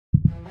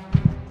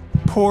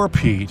Poor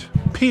Pete.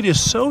 Pete is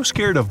so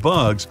scared of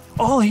bugs,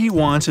 all he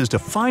wants is to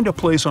find a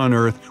place on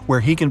Earth where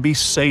he can be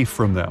safe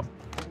from them.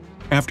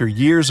 After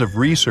years of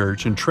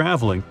research and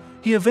traveling,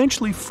 he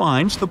eventually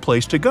finds the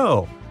place to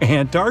go –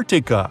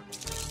 Antarctica.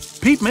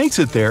 Pete makes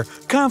it there,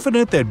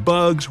 confident that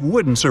bugs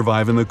wouldn't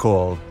survive in the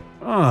cold.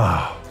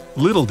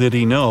 Little did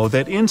he know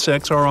that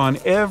insects are on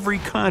every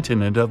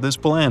continent of this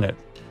planet.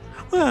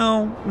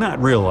 Well,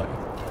 not really.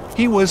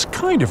 He was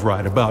kind of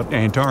right about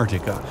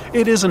Antarctica.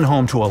 It isn't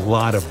home to a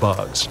lot of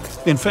bugs.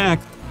 In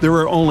fact, there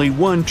are only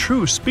one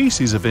true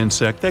species of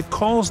insect that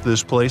calls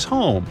this place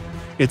home.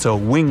 It's a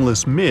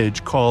wingless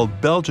midge called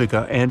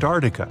Belgica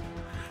antarctica.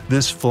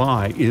 This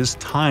fly is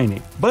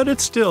tiny, but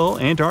it's still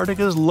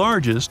Antarctica's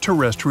largest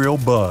terrestrial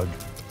bug.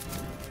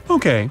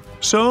 Okay,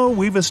 so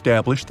we've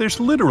established there's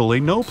literally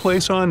no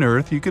place on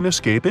Earth you can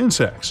escape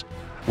insects.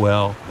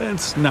 Well,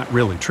 that's not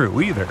really true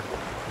either.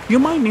 You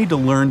might need to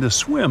learn to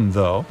swim,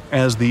 though,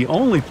 as the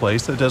only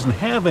place that doesn't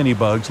have any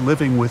bugs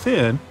living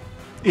within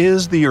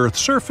is the Earth's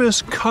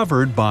surface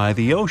covered by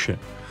the ocean.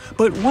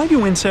 But why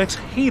do insects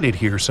hate it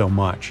here so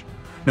much?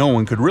 No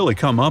one could really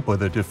come up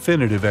with a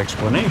definitive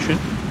explanation,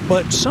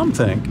 but some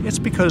think it's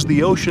because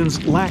the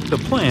oceans lack the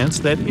plants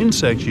that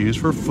insects use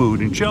for food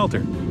and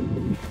shelter.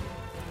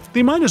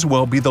 They might as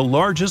well be the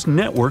largest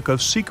network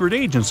of secret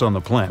agents on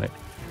the planet,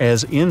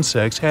 as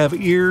insects have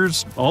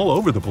ears all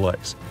over the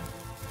place.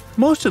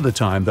 Most of the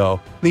time,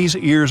 though, these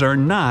ears are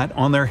not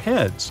on their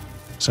heads.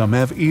 Some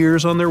have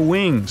ears on their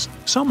wings,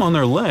 some on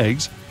their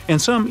legs, and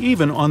some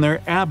even on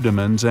their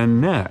abdomens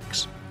and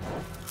necks.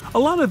 A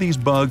lot of these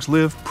bugs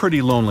live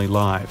pretty lonely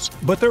lives,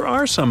 but there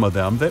are some of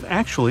them that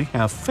actually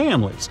have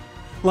families,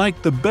 like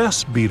the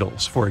best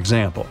beetles, for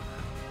example.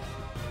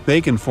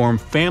 They can form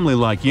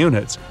family-like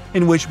units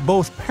in which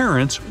both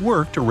parents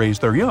work to raise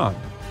their young.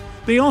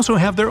 They also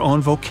have their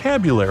own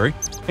vocabulary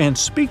and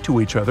speak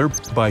to each other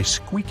by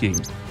squeaking.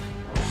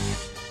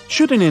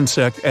 Should an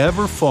insect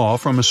ever fall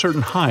from a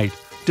certain height,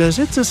 does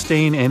it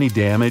sustain any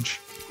damage?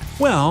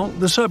 Well,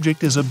 the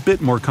subject is a bit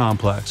more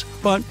complex,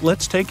 but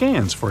let's take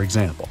ants, for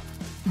example.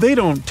 They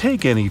don't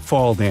take any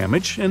fall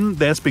damage, and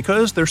that's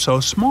because they're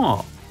so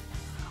small.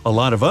 A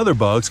lot of other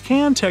bugs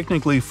can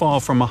technically fall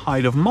from a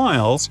height of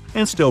miles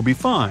and still be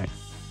fine.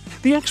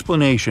 The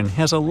explanation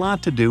has a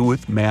lot to do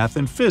with math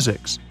and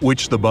physics,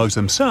 which the bugs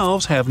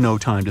themselves have no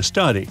time to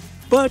study.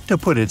 But to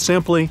put it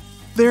simply,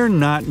 they're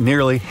not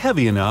nearly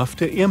heavy enough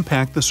to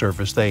impact the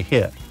surface they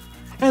hit.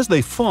 As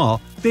they fall,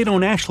 they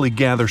don't actually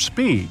gather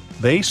speed,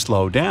 they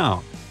slow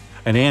down.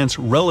 An ant's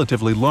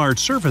relatively large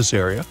surface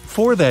area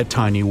for that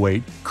tiny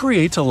weight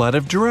creates a lot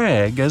of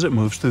drag as it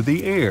moves through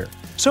the air,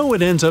 so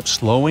it ends up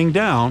slowing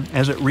down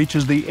as it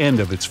reaches the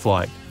end of its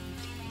flight.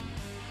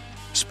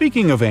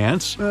 Speaking of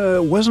ants,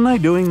 wasn't I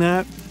doing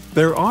that?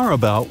 There are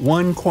about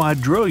 1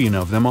 quadrillion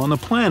of them on the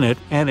planet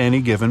at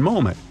any given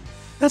moment.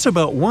 That's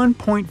about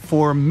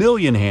 1.4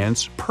 million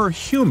ants per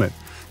human,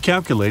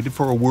 calculated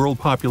for a world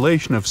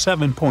population of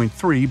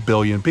 7.3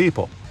 billion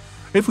people.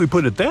 If we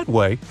put it that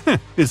way,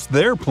 it's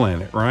their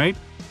planet, right?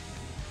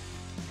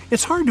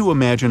 It's hard to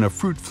imagine a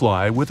fruit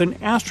fly with an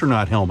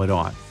astronaut helmet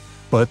on,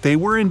 but they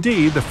were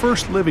indeed the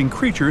first living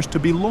creatures to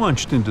be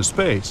launched into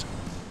space.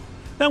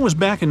 That was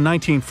back in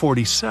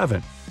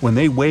 1947, when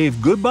they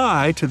waved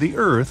goodbye to the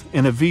Earth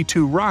in a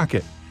V-2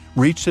 rocket,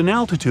 reached an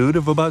altitude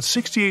of about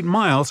 68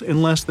 miles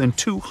in less than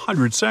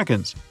 200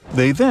 seconds.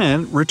 They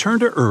then returned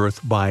to Earth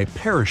by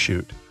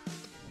parachute.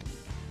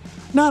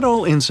 Not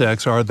all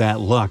insects are that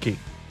lucky.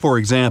 For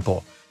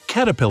example,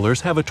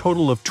 caterpillars have a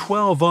total of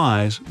 12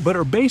 eyes but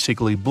are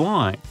basically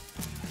blind.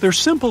 Their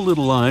simple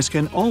little eyes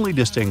can only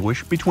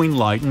distinguish between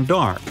light and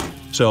dark,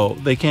 so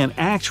they can't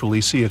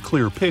actually see a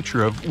clear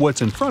picture of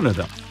what's in front of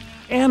them.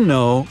 And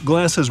no,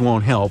 glasses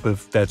won't help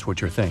if that's what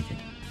you're thinking.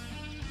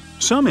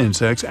 Some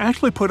insects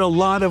actually put a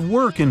lot of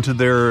work into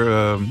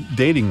their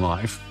dating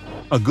life.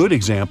 A good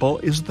example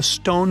is the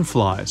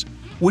stoneflies,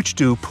 which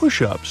do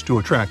push-ups to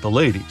attract the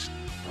ladies.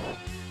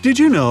 Did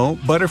you know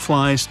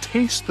butterflies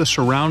taste the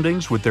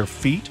surroundings with their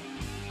feet?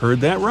 Heard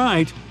that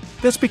right.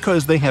 That's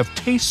because they have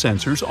taste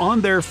sensors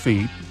on their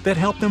feet that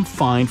help them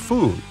find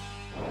food.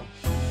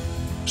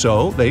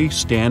 So they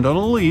stand on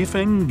a leaf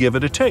and give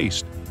it a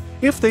taste.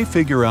 If they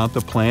figure out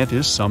the plant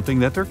is something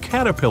that their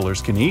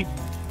caterpillars can eat,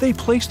 they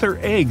place their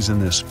eggs in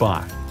this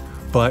spot.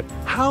 But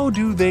how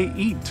do they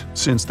eat,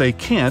 since they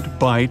can't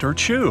bite or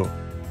chew?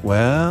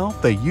 Well,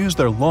 they use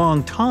their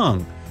long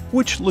tongue,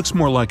 which looks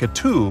more like a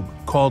tube,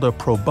 called a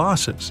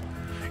proboscis.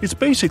 It's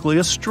basically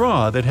a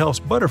straw that helps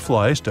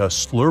butterflies to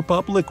slurp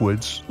up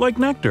liquids, like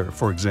nectar,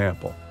 for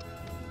example.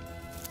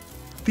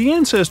 The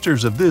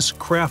ancestors of this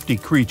crafty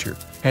creature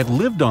had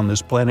lived on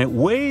this planet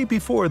way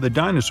before the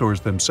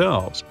dinosaurs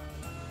themselves.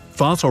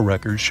 Fossil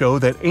records show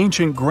that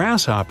ancient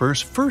grasshoppers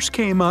first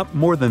came up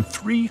more than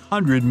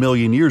 300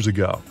 million years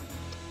ago.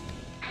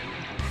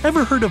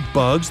 Ever heard of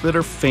bugs that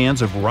are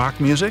fans of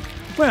rock music?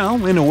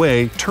 Well, in a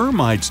way,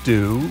 termites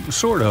do,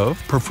 sort of,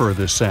 prefer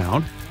this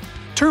sound.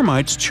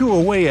 Termites chew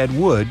away at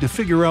wood to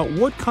figure out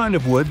what kind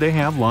of wood they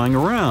have lying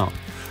around.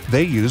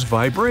 They use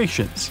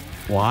vibrations.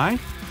 Why?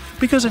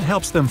 because it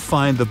helps them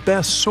find the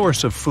best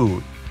source of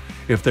food.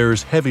 If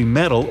there's heavy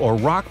metal or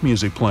rock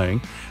music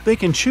playing, they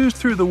can chew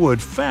through the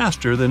wood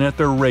faster than at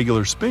their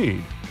regular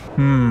speed.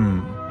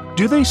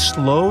 Do they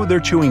slow their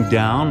chewing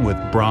down with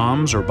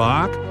Brahms or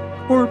Bach,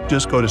 or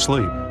just go to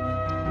sleep?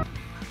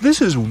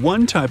 This is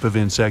one type of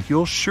insect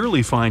you'll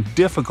surely find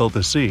difficult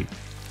to see.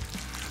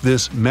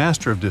 This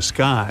master of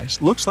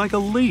disguise looks like a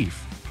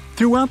leaf.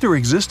 Throughout their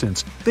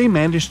existence, they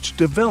managed to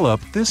develop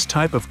this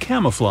type of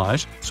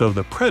camouflage so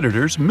the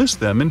predators miss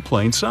them in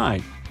plain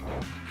sight.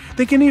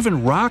 They can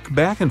even rock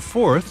back and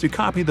forth to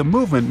copy the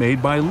movement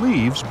made by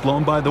leaves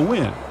blown by the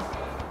wind.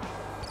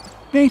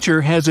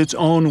 Nature has its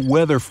own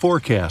weather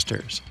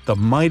forecasters, the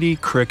mighty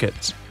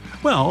crickets.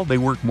 Well, they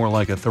work more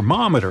like a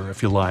thermometer,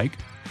 if you like.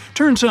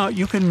 Turns out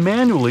you can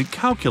manually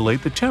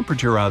calculate the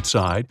temperature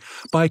outside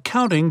by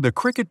counting the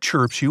cricket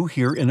chirps you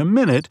hear in a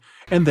minute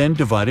and then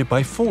divide it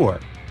by 4.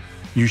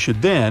 You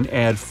should then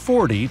add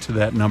 40 to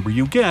that number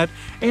you get,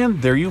 and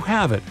there you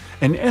have it,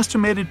 an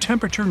estimated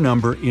temperature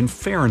number in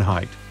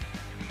Fahrenheit.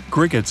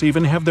 Crickets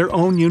even have their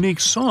own unique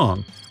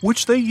song,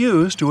 which they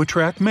use to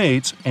attract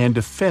mates and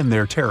defend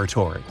their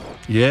territory.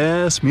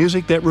 Yes,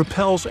 music that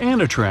repels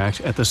and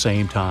attracts at the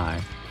same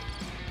time.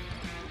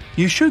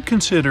 You should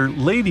consider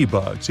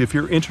ladybugs if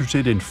you're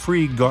interested in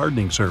free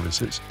gardening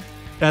services.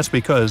 That's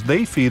because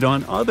they feed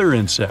on other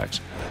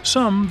insects,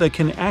 some that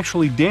can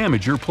actually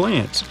damage your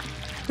plants.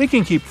 They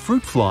can keep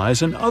fruit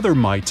flies and other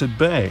mites at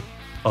bay.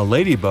 A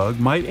ladybug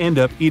might end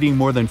up eating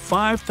more than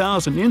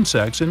 5,000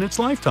 insects in its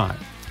lifetime,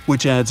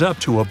 which adds up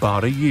to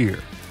about a year.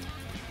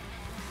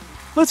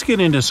 Let's get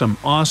into some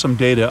awesome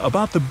data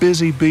about the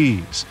busy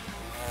bees.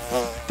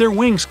 Their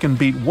wings can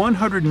beat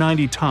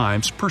 190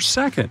 times per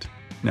second.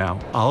 Now,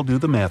 I'll do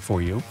the math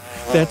for you.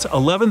 That's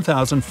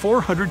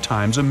 11,400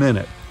 times a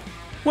minute.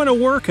 What a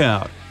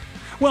workout!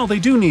 Well, they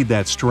do need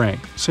that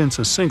strength, since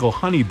a single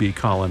honeybee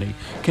colony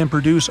can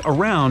produce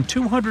around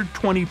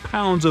 220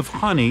 pounds of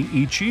honey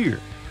each year.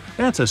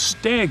 That's a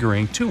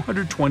staggering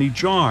 220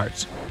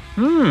 jars.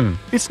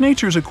 It's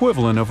nature's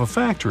equivalent of a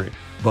factory.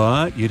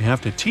 But you'd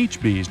have to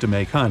teach bees to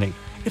make honey.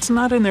 It's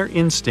not in their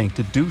instinct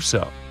to do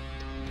so.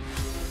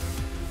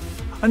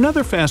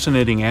 Another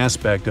fascinating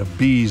aspect of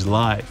bees'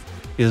 life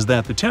is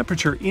that the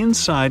temperature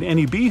inside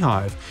any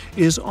beehive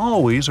is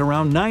always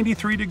around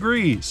 93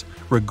 degrees,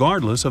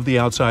 regardless of the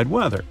outside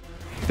weather.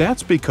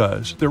 That's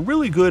because they're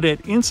really good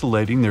at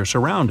insulating their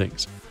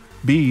surroundings.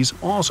 Bees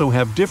also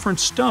have different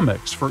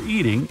stomachs for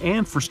eating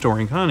and for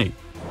storing honey.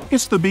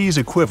 It's the bee's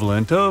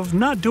equivalent of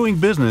not doing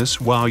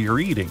business while you're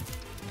eating.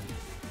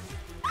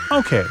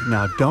 Okay,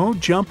 now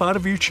don't jump out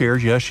of your chair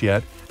just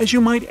yet, as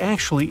you might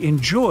actually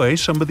enjoy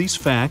some of these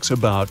facts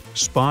about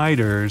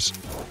spiders.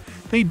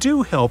 They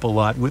do help a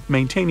lot with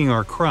maintaining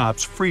our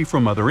crops free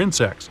from other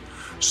insects.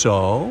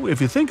 So, if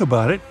you think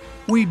about it,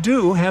 we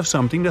do have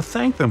something to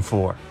thank them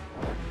for.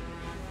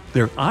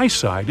 Their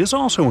eyesight is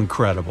also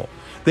incredible.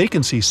 They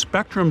can see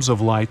spectrums of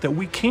light that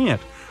we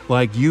can't,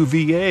 like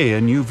UVA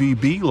and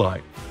UVB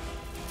light.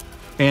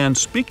 And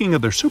speaking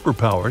of their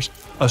superpowers,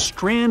 a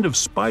strand of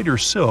spider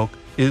silk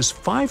is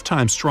 5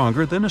 times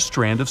stronger than a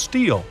strand of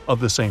steel, of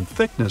the same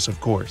thickness, of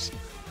course.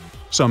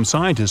 Some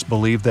scientists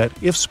believe that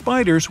if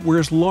spiders were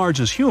as large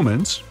as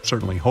humans,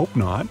 certainly hope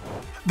not,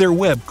 their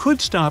web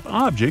could stop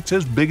objects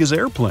as big as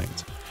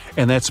airplanes.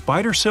 And that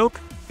spider silk,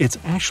 it's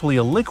actually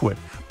a liquid,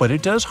 but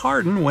it does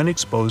harden when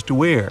exposed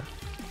to air.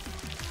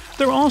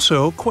 They're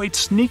also quite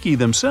sneaky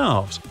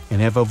themselves and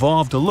have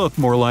evolved to look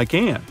more like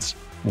ants.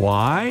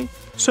 Why?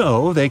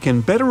 So they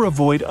can better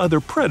avoid other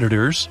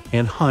predators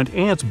and hunt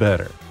ants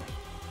better.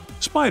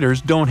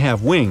 Spiders don't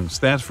have wings,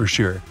 that's for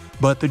sure,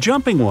 but the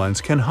jumping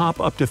ones can hop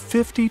up to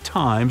 50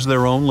 times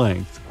their own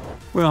length.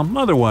 Well,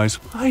 otherwise,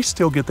 I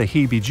still get the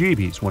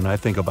heebie-jeebies when I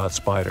think about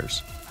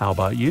spiders. How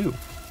about you?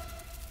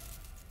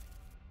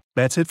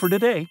 That's it for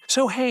today.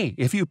 So hey,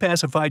 if you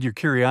pacified your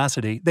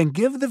curiosity, then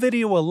give the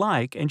video a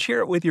like and share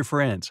it with your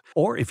friends.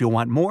 Or if you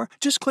want more,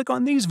 just click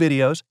on these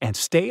videos and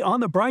stay on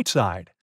the bright side.